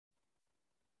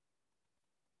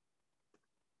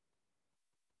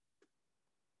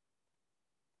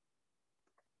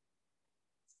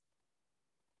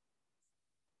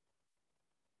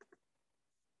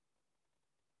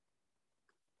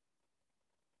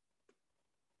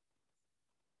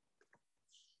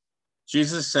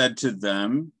Jesus said to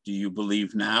them, "Do you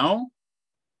believe now?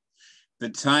 The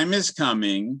time is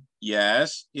coming,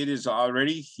 yes, it is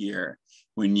already here,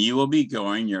 when you will be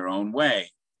going your own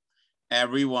way.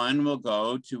 Everyone will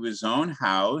go to his own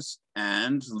house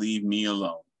and leave me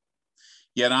alone.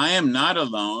 Yet I am not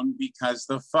alone because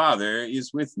the Father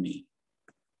is with me.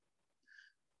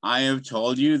 I have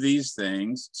told you these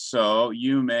things so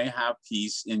you may have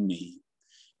peace in me.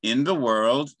 In the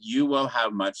world you will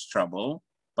have much trouble,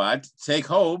 but take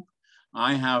hope,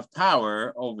 I have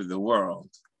power over the world."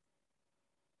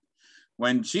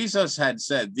 When Jesus had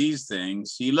said these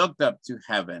things, he looked up to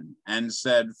heaven and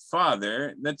said,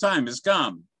 "Father, the time has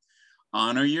come.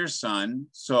 Honor your Son,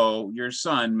 so your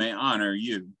Son may honor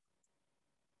you.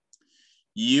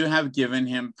 You have given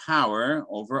him power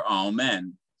over all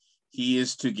men. He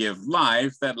is to give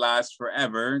life that lasts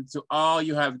forever to all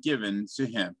you have given to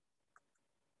him.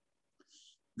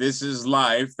 This is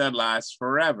life that lasts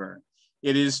forever.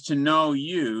 It is to know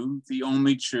you, the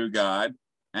only true God,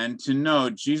 and to know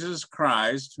Jesus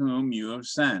Christ, whom you have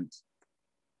sent.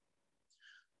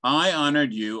 I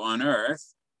honored you on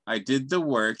earth. I did the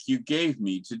work you gave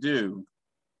me to do.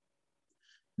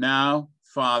 Now,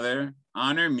 Father,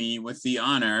 honor me with the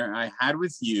honor I had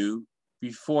with you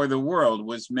before the world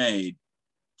was made."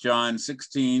 John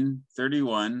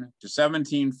 16:31 to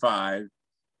 17:5,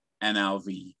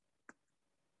 NLV.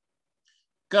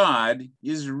 God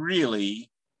is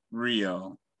really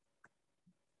real.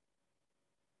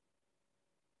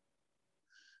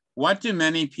 What do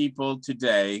many people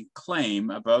today claim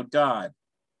about God?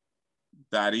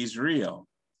 That he's real.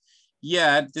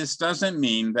 Yet this doesn't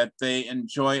mean that they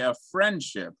enjoy a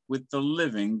friendship with the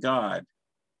living God.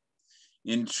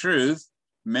 In truth,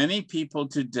 many people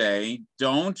today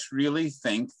don't really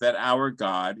think that our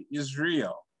God is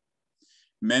real.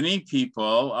 Many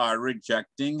people are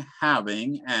rejecting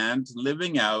having and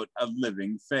living out a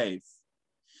living faith.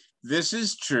 This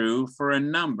is true for a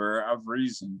number of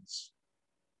reasons.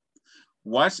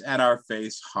 What's at our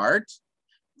faith's heart?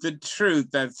 The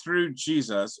truth that through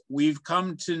Jesus, we've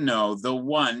come to know the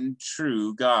one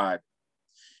true God.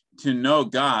 To know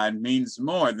God means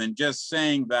more than just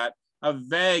saying that a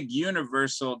vague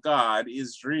universal God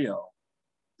is real.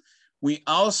 We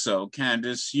also can't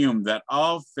assume that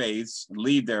all faiths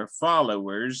lead their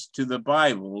followers to the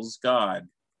Bible's God.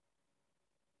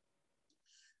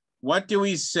 What do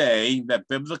we say that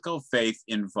biblical faith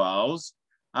involves?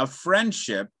 A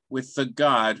friendship with the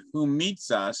God who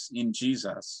meets us in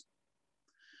Jesus.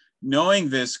 Knowing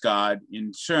this God,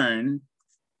 in turn,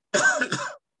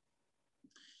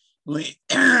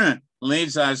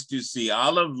 leads us to see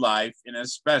all of life in a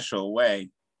special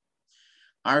way.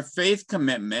 Our faith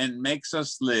commitment makes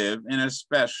us live in a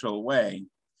special way.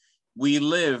 We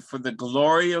live for the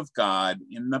glory of God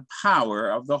in the power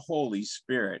of the Holy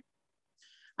Spirit.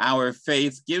 Our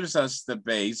faith gives us the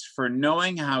base for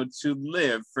knowing how to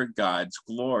live for God's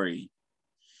glory.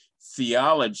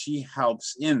 Theology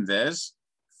helps in this,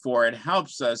 for it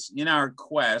helps us in our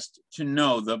quest to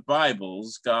know the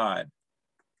Bible's God.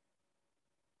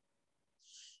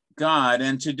 God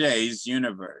and today's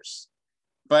universe.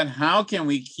 But how can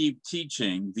we keep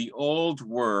teaching the old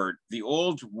word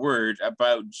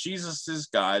about Jesus's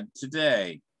God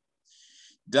today?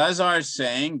 Does our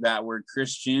saying that we're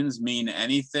Christians mean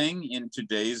anything in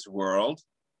today's world?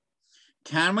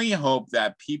 Can we hope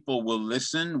that people will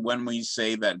listen when we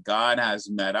say that God has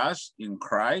met us in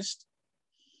Christ?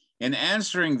 In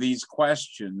answering these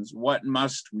questions, what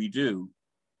must we do?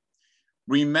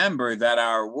 Remember that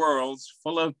our world's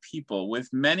full of people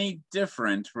with many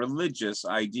different religious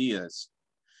ideas.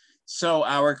 So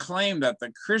our claim that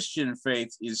the Christian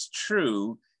faith is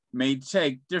true may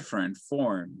take different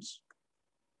forms.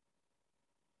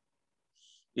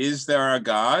 Is there a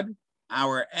God?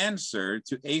 Our answer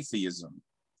to atheism.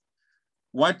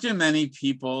 What do many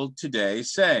people today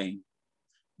say?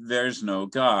 There's no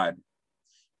God.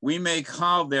 We may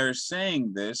call their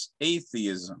saying this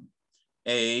atheism,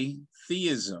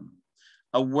 atheism,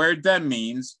 a word that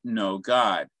means no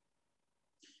God.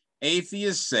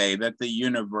 Atheists say that the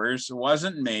universe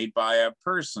wasn't made by a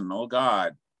personal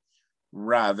God.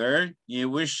 Rather, it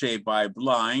was shaped by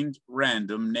blind,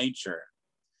 random nature.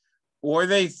 Or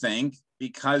they think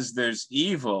because there's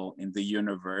evil in the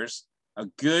universe, a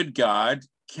good God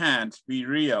can't be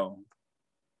real.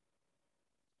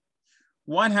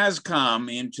 What has come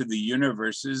into the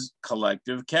universe's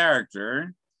collective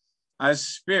character? A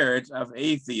spirit of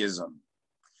atheism.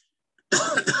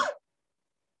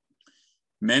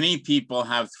 Many people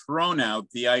have thrown out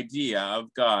the idea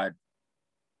of God.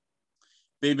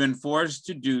 They've been forced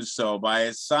to do so by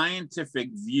a scientific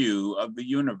view of the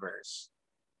universe.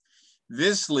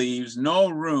 This leaves no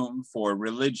room for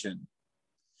religion.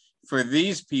 For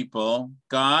these people,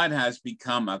 God has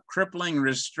become a crippling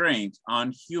restraint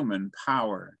on human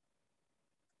power.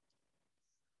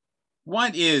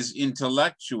 What is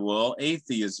intellectual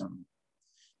atheism?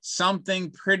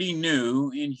 Something pretty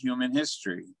new in human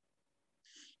history.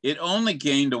 It only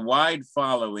gained a wide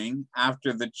following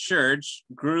after the church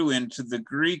grew into the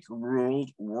Greek-ruled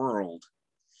world.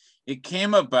 It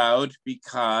came about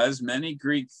because many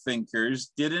Greek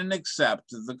thinkers didn't accept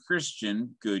the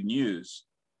Christian good news.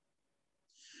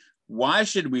 Why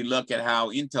should we look at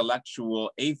how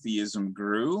intellectual atheism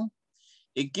grew?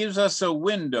 It gives us a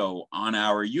window on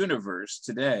our universe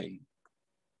today.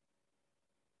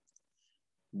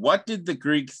 What did the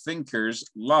Greek thinkers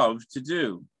love to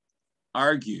do?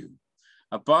 Argue.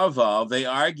 Above all, they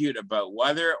argued about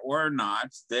whether or not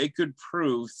they could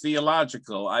prove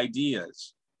theological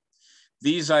ideas.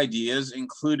 These ideas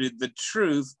included the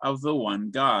truth of the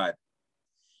one God.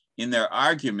 In their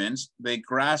arguments, they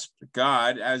grasped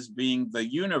God as being the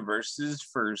universe's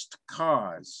first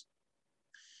cause.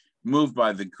 Moved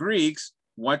by the Greeks,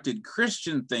 what did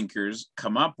Christian thinkers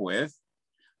come up with?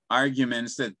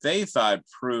 Arguments that they thought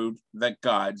proved that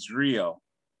God's real.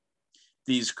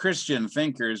 These Christian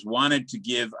thinkers wanted to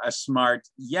give a smart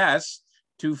yes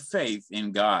to faith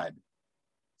in God.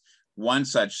 One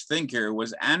such thinker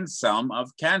was Anselm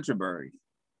of Canterbury.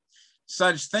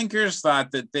 Such thinkers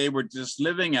thought that they were just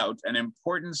living out an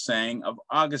important saying of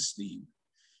Augustine.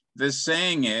 The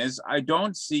saying is, I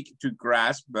don't seek to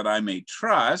grasp that I may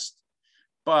trust,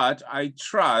 but I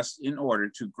trust in order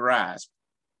to grasp.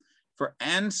 For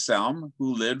Anselm,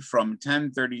 who lived from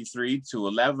 1033 to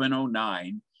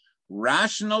 1109,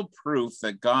 rational proof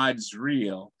that God's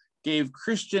real gave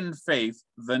Christian faith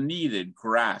the needed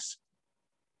grasp.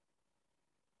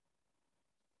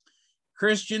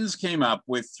 Christians came up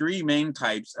with three main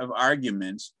types of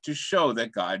arguments to show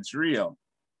that God's real.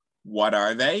 What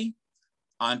are they?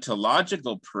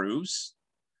 Ontological proofs,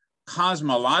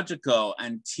 cosmological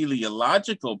and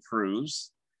teleological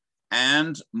proofs,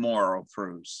 and moral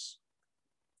proofs.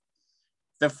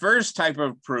 The first type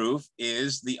of proof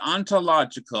is the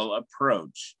ontological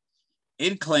approach.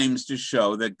 It claims to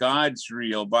show that God's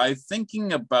real by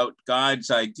thinking about God's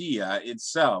idea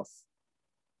itself.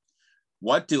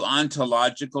 What do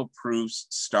ontological proofs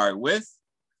start with?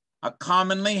 A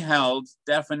commonly held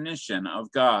definition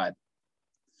of God.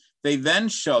 They then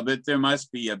show that there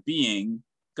must be a being,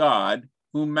 God,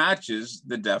 who matches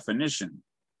the definition.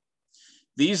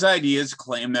 These ideas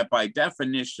claim that by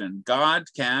definition, God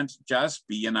can't just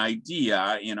be an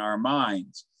idea in our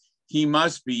minds. He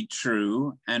must be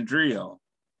true and real.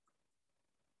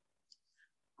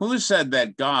 Who said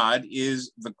that God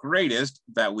is the greatest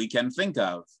that we can think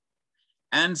of?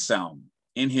 Anselm,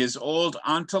 in his old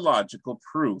ontological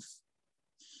proof.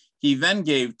 He then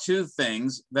gave two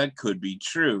things that could be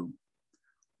true.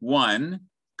 One,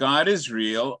 God is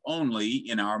real only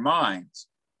in our minds.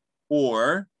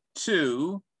 Or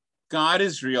two, God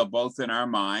is real both in our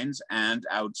minds and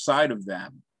outside of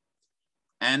them.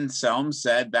 Anselm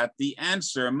said that the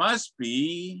answer must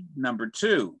be number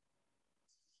two.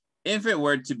 If it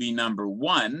were to be number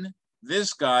one,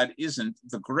 this God isn't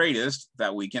the greatest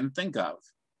that we can think of.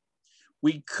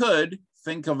 We could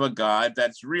think of a God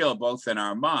that's real both in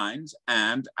our minds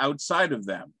and outside of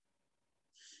them.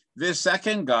 This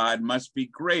second God must be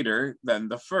greater than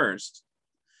the first.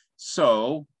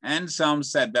 So Anselm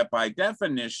said that by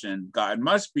definition, God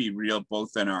must be real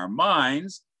both in our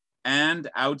minds and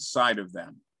outside of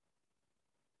them.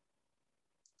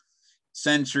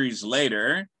 Centuries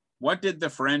later, what did the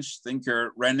French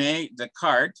thinker Rene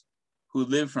Descartes, who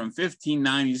lived from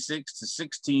 1596 to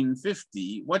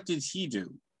 1650, what did he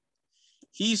do?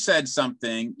 He said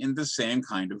something in the same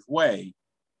kind of way.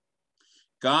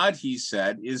 God, he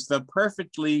said, is the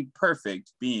perfectly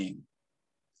perfect being.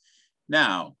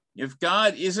 Now, if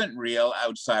God isn't real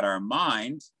outside our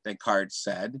mind, Descartes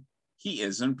said, he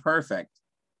isn't perfect.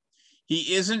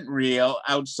 He isn't real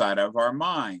outside of our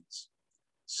minds.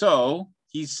 So,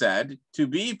 he said, to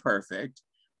be perfect,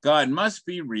 God must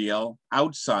be real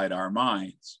outside our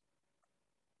minds.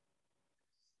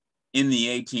 In the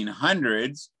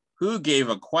 1800s, who gave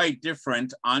a quite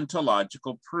different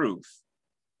ontological proof?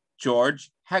 Georg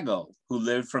Hegel, who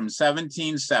lived from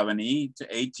 1770 to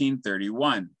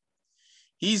 1831.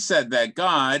 He said that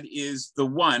God is the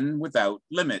one without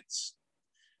limits.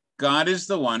 God is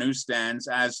the one who stands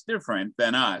as different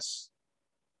than us.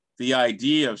 The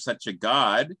idea of such a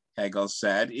God, Hegel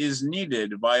said, is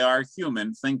needed by our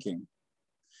human thinking.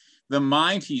 The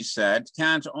mind, he said,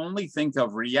 can't only think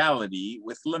of reality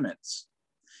with limits.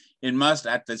 It must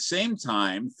at the same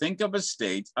time think of a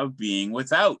state of being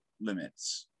without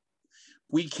limits.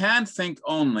 We can't think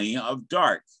only of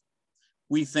dark.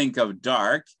 We think of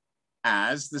dark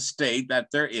as the state that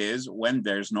there is when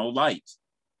there's no light.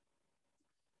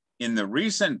 In the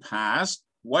recent past,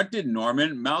 what did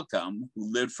Norman Malcolm,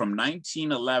 who lived from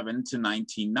 1911 to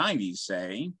 1990,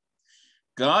 say?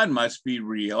 God must be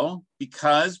real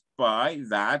because by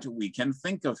that we can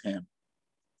think of him.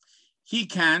 He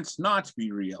can't not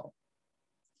be real.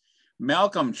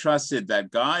 Malcolm trusted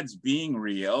that God's being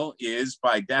real is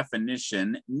by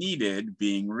definition needed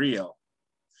being real.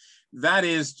 That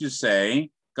is to say,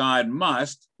 God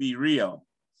must be real.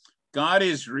 God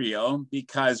is real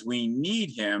because we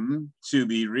need him to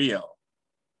be real.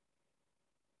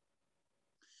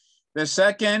 The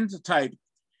second type,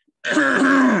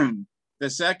 the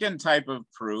second type of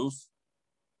proof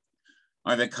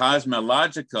are the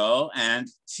cosmological and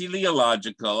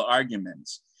teleological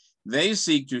arguments. They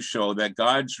seek to show that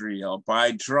God's real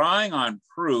by drawing on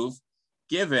proof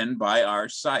given by our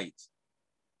sight.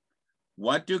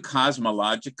 What do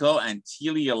cosmological and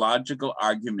teleological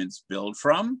arguments build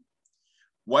from?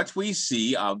 What we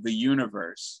see of the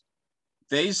universe.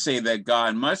 They say that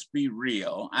God must be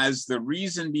real as the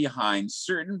reason behind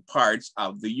certain parts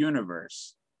of the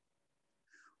universe.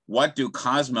 What do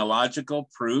cosmological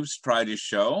proofs try to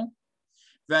show?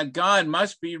 That God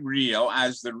must be real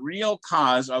as the real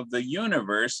cause of the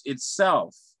universe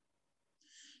itself.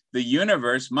 The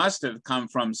universe must have come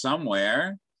from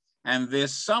somewhere, and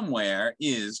this somewhere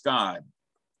is God.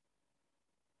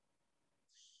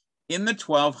 In the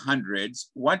 1200s,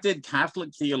 what did Catholic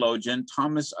theologian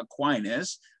Thomas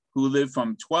Aquinas, who lived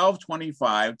from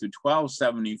 1225 to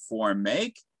 1274,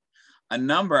 make? A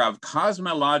number of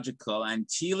cosmological and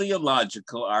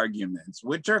teleological arguments,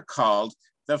 which are called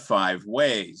the 5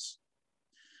 ways.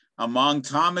 Among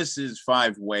Thomas's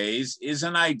 5 ways is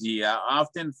an idea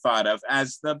often thought of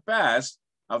as the best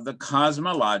of the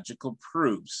cosmological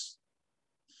proofs.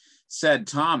 Said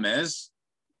Thomas,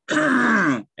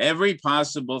 every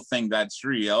possible thing that's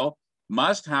real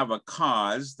must have a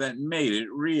cause that made it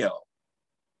real.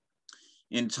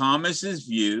 In Thomas's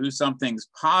view, something's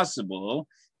possible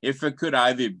if it could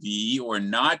either be or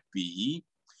not be,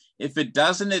 if it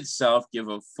doesn't itself give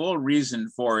a full reason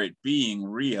for it being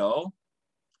real,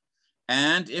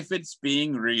 and if its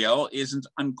being real isn't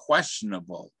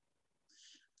unquestionable.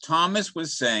 Thomas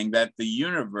was saying that the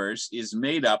universe is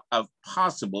made up of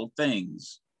possible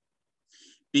things.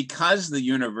 Because the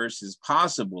universe is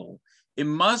possible, it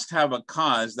must have a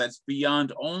cause that's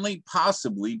beyond only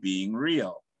possibly being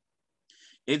real.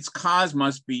 Its cause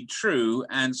must be true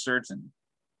and certain.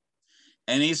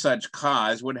 Any such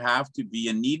cause would have to be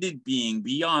a needed being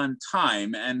beyond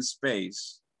time and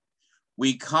space.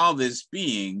 We call this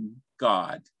being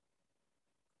God.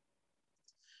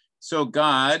 So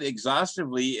God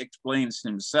exhaustively explains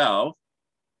himself.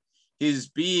 His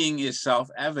being is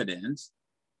self-evident.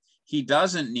 He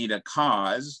doesn't need a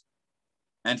cause,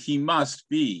 and he must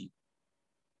be.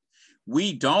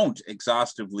 We don't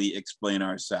exhaustively explain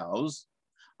ourselves.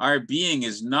 Our being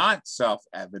is not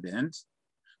self-evident.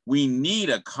 We need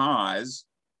a cause,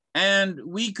 and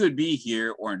we could be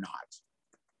here or not.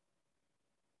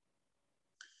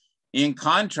 In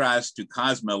contrast to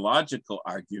cosmological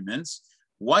arguments,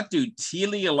 what do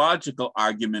teleological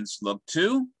arguments look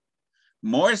to?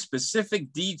 More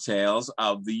specific details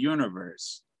of the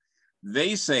universe.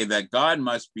 They say that God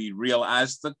must be real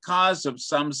as the cause of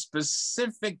some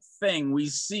specific thing we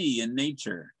see in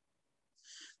nature.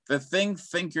 The thing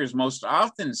thinkers most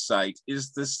often cite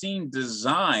is the seen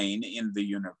design in the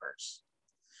universe.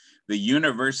 The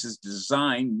universe's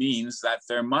design means that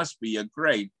there must be a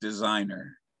great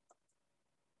designer.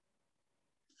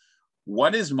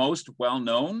 What is most well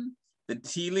known? The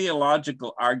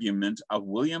teleological argument of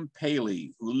William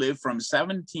Paley, who lived from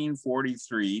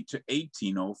 1743 to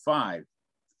 1805.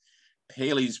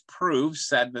 Paley's proof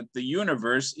said that the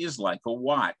universe is like a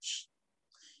watch.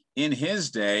 In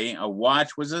his day, a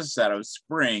watch was a set of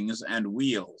springs and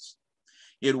wheels.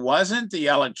 It wasn't the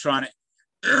electronic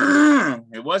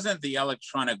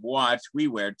watch we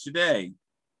wear today.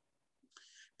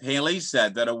 Paley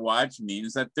said that a watch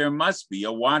means that there must be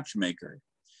a watchmaker,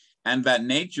 and that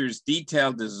nature's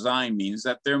detailed design means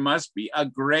that there must be a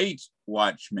great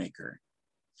watchmaker,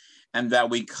 and that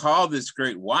we call this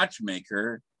great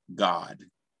watchmaker God.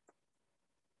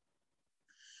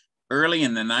 Early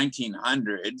in the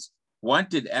 1900s, what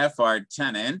did F.R.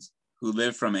 Tennant, who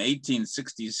lived from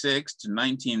 1866 to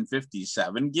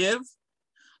 1957, give?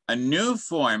 A new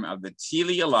form of the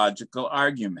teleological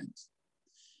argument.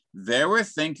 There were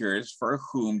thinkers for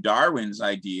whom Darwin's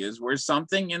ideas were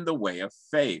something in the way of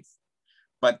faith,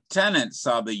 but Tennant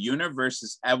saw the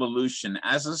universe's evolution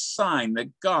as a sign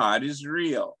that God is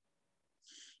real.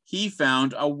 He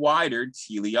found a wider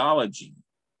teleology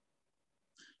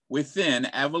within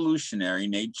evolutionary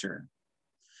nature.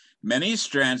 Many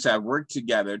strands have worked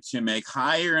together to make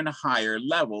higher and higher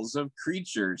levels of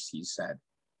creatures, he said.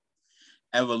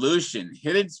 Evolution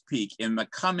hit its peak in the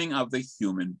coming of the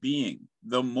human being,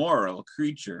 the moral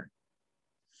creature.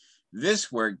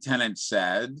 This work, Tennant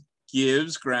said,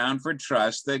 gives ground for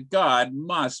trust that God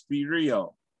must be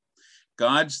real.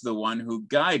 God's the one who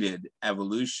guided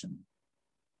evolution.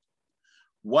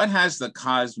 What has the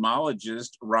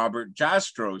cosmologist Robert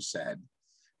Jastrow said?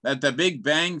 That the Big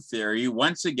Bang Theory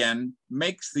once again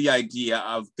makes the idea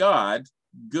of God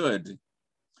good.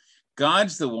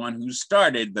 God's the one who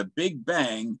started the Big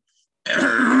Bang,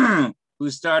 that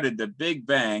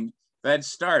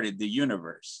started the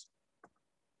universe.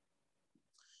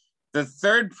 The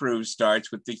third proof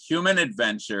starts with the human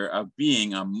adventure of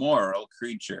being a moral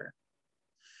creature.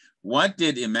 What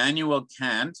did Immanuel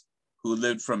Kant, who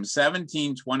lived from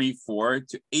 1724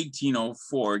 to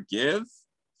 1804, give?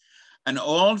 An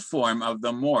old form of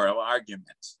the moral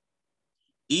argument.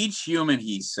 Each human,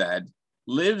 he said,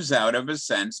 lives out of a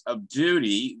sense of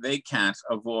duty they can't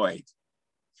avoid.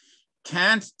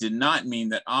 Kant did not mean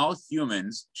that all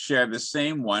humans share the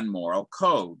same one moral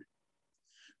code.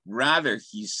 Rather,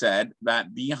 he said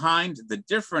that behind the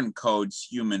different codes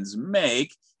humans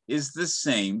make is the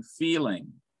same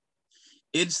feeling.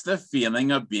 It's the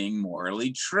feeling of being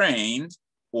morally trained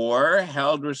or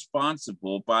held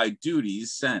responsible by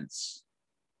duty's sense.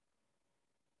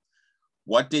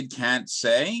 What did Kant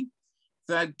say?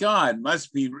 That God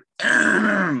must be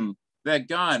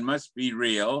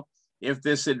real if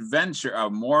this adventure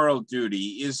of moral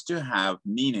duty is to have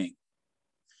meaning.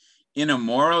 In a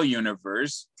moral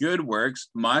universe, good works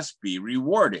must be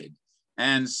rewarded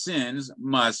and sins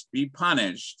must be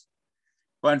punished.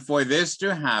 But for this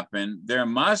to happen, there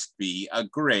must be a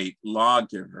great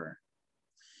lawgiver.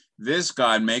 This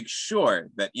God makes sure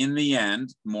that in the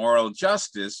end, moral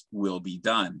justice will be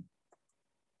done.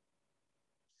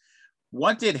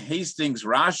 What did Hastings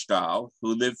Rashdall,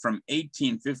 who lived from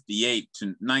 1858 to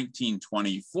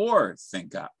 1924,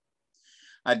 think up?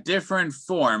 A different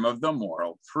form of the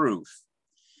moral proof.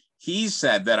 He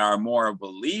said that our moral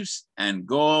beliefs and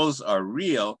goals are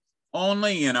real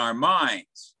only in our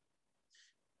minds.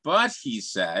 But, he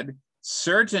said,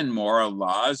 certain moral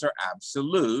laws are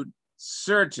absolute,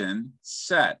 certain,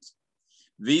 set.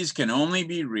 These can only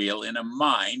be real in a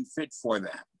mind fit for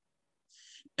them.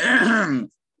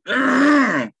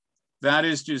 That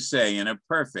is to say, in a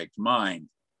perfect mind.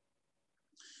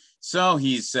 So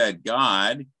he said,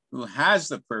 God, who has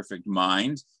the perfect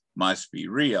mind, must be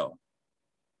real.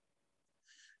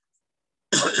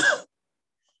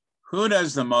 Who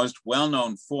does the most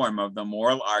well-known form of the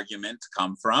moral argument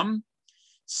come from?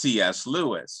 C.S.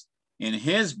 Lewis, in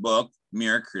his book,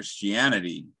 Mere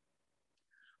Christianity.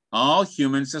 All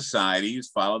human societies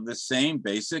follow the same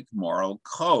basic moral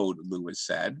code, Lewis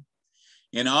said.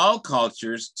 In all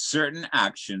cultures, certain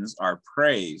actions are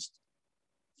praised,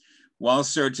 while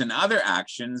certain other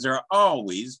actions are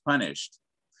always punished.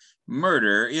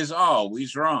 Murder is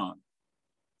always wrong.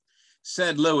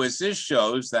 Said Lewis, this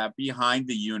shows that behind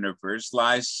the universe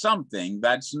lies something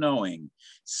that's knowing,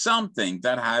 something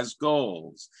that has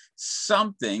goals,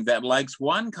 something that likes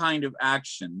one kind of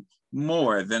action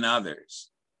more than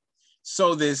others.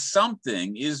 So this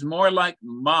something is more like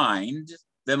mind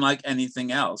than like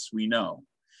anything else we know.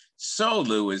 So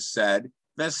Lewis said,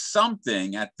 the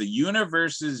something at the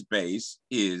universe's base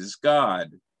is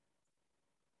God.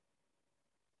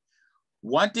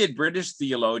 What did British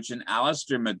theologian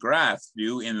Alister McGrath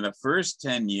do in the first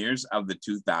 10 years of the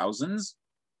 2000s?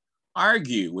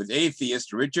 Argue with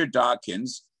atheist Richard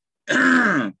Dawkins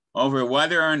over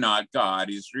whether or not God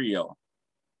is real.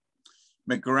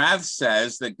 McGrath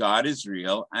says that God is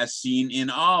real as seen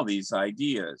in all these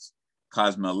ideas,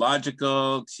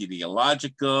 cosmological,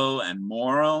 teleological, and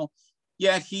moral,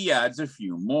 yet he adds a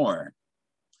few more.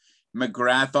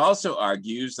 McGrath also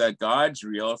argues that God's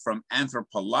real from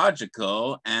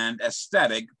anthropological and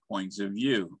aesthetic points of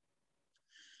view.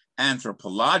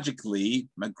 Anthropologically,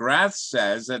 McGrath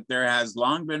says that there has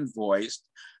long been voiced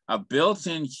a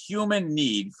built-in human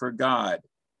need for God.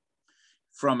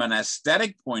 From an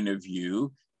aesthetic point of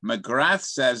view, McGrath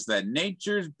says that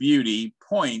nature's beauty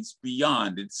points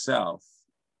beyond itself.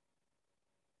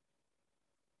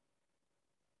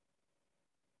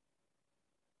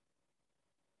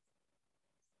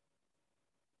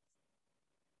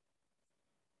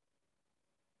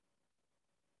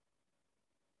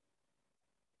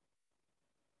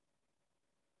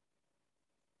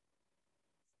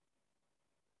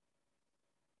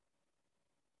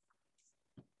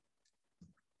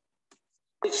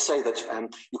 To say that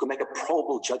you can make a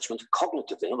probable judgment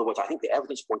cognitively. In other words, I think the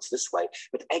evidence points this way,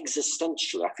 but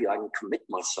existentially, I feel I can commit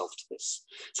myself to this.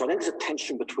 So I think there's a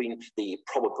tension between the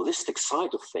probabilistic side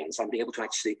of things and being able to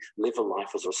actually live a life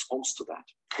as a response to that.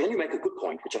 Then you make a good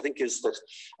point, which I think is that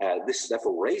this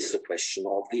therefore raises the question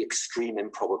of the extreme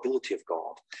improbability of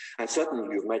God. And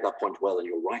certainly you've made that point well in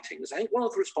your writings. I think one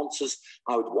of the responses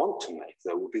I would want to make,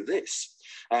 though, would be this.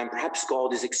 Perhaps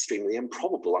God is extremely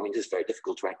improbable. I mean, it is very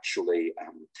difficult to actually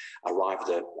arrive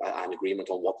at an agreement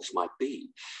on what this might be.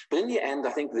 But in the end,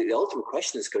 I think the ultimate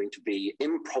question is going to be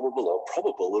improbable or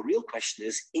probable. The real question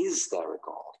is there a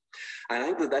God? And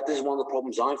I think that is one of the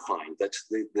problems I find, that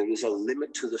there is a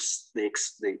limit to there's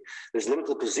a limit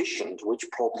to the position to which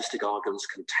probabilistic arguments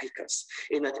can take us.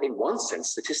 In that, in one sense,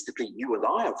 statistically, you and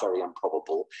I are very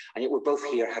improbable, and yet we're both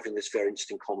here having this very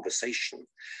interesting conversation.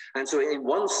 And so in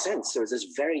one sense, there is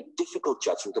this very difficult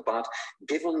judgment about,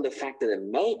 given the fact that it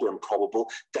may be improbable,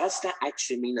 does that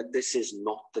actually mean that this is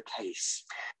not the case?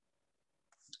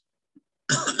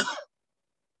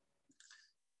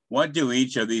 What do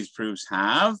each of these proofs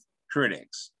have?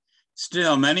 Critics.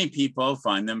 Still, many people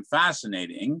find them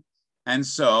fascinating, and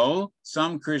so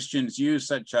some Christians use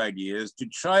such ideas to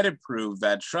try to prove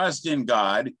that trust in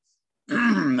God,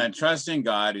 that trust in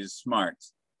God is smart.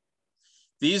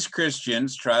 These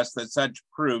Christians trust that such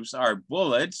proofs are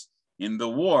bullets in the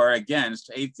war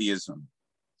against atheism.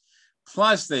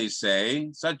 Plus, they say,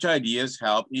 such ideas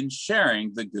help in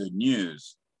sharing the good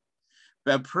news.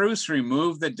 The proofs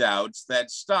remove the doubts that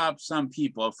stop some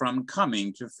people from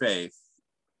coming to faith.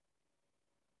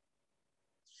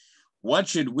 What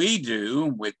should we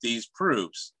do with these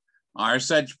proofs? Are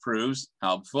such proofs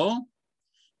helpful?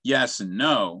 Yes and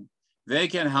no. They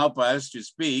can help us to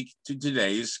speak to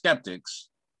today's skeptics,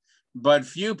 but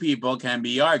few people can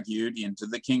be argued into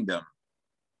the kingdom.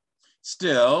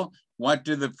 Still, what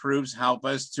do the proofs help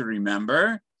us to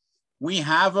remember? We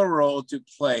have a role to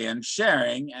play in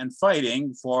sharing and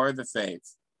fighting for the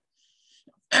faith,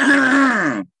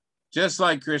 just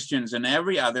like Christians in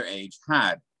every other age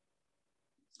had.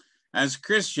 As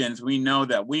Christians, we know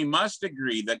that we must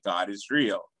agree that God is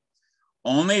real.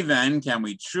 Only then can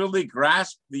we truly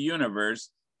grasp the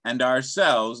universe and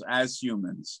ourselves as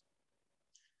humans.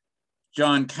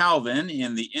 John Calvin,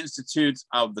 in the Institutes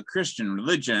of the Christian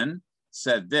Religion,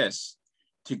 said this: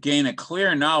 to gain a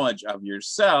clear knowledge of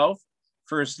yourself,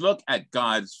 first look at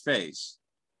God's face,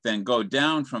 then go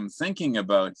down from thinking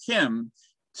about him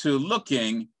to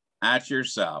looking at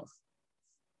yourself.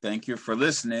 Thank you for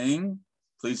listening.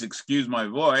 Please excuse my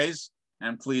voice,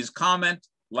 and please comment,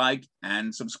 like,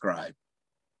 and subscribe.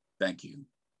 Thank you.